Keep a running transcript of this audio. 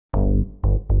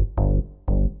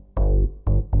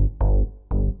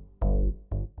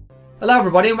Hello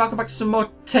everybody and welcome back to some more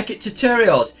Tech It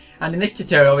tutorials. And in this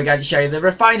tutorial we're going to show you the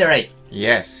refinery.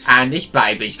 Yes. And this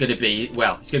baby's going to be,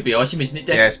 well, it's going to be awesome, isn't it,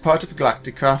 Dick? Yeah, it's part of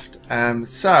Galacticraft.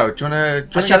 So, do you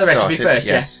want to I'll show the recipe first,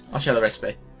 yes. yeah? I'll show the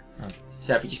recipe. Oh.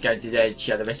 So if you just go to there,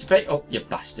 show the recipe. Oh, you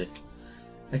bastard.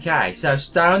 Okay, so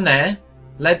stone there,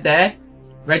 lead there,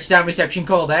 redstone reception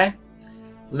core there,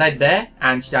 lead there,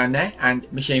 and stone there,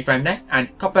 and machine frame there,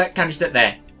 and copper canister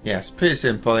there. Yes, pretty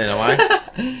simple in a way.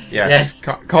 Yes,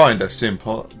 kind of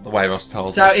simple, the way Ross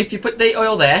told So if you put the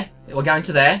oil there, it will go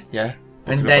into there. Yeah.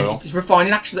 And then it's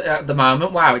refining actually at the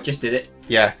moment. Wow, it just did it.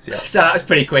 Yeah. So that was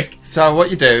pretty quick. So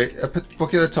what you do, put the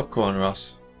bucket in the top corner,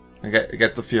 Ross, and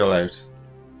get the fuel out.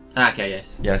 Okay,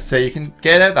 yes. Yeah, so you can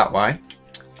get out that way.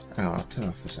 Hang on, I'll turn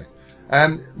off for a second.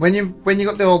 When you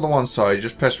got the oil on one side, you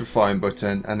just press refine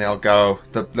button, and it'll go.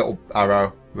 The little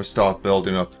arrow will start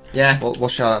building up. Yeah. We'll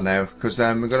show that now because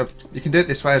you can do it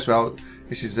this way as well.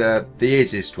 This is the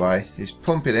easiest way. Is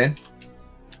pump it in.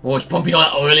 Oh, it's pumping all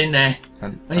that oil in there.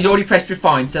 And he's already pressed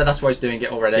refine, so that's why he's doing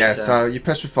it already. Yeah, so you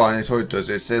press refine, and all it does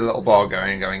is see a little bar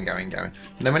going. And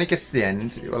then when it gets to the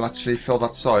end, it will actually fill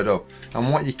that side up.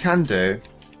 And what you can do...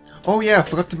 Oh yeah, I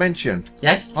forgot to mention.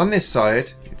 Yes? On this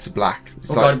side, it's black.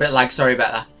 It's got a bit lag, sorry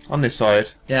about that. On this side,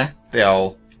 yeah, the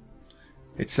owl.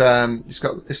 It's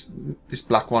got this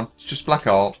black one. It's just black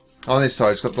owl. On this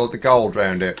side, it's got the gold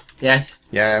round it. Yes.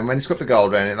 Yeah, and when it's got the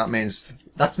gold round it, that means...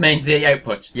 That means the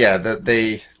output. Yeah,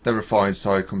 the refined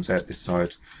side comes out this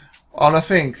side. And I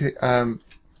think... no,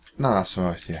 that's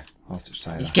alright, yeah. I'll just say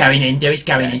that. It's going in, it's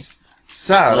going in.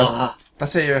 So,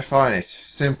 that's how you refine it.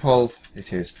 Simple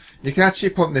it is. You can actually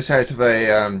pump this out of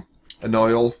an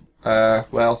oil...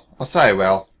 well, I'll say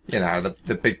well. You know,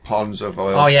 the big ponds of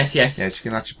oil. Oh, yes. Yes, you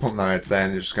can actually pump them out there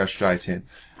and just go straight in.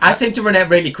 I seem to run out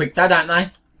really quick though, don't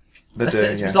they? They do,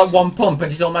 yes. It's like one pump and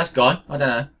it's almost gone. I don't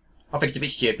know. I think it's a bit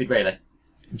stupid, really.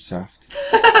 I'm soft.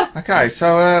 Okay,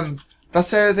 so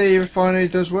that's how the refinery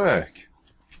does work.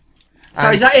 So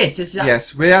is that it?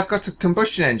 Yes, we have got a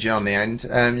combustion engine on the end.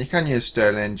 You can use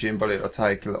Stirling engine, but it'll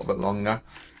take a little bit longer.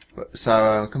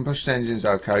 So combustion engine's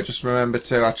okay. Just remember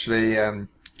to actually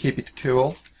keep it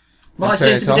cool. Well, it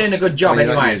seems to be doing a good job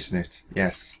anyway. Not using it.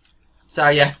 Yes. So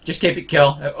yeah, just keep it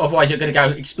cool. Otherwise, you're going to go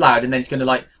explode, and then it's going to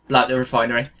like blow up the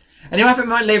refinery. Anyway, I think we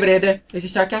might leave it here. Is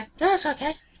this okay? Yeah, it's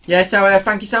okay. Yeah. So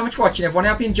thank you so much for watching, everyone. I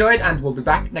hope you enjoyed, and we'll be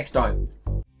back next time.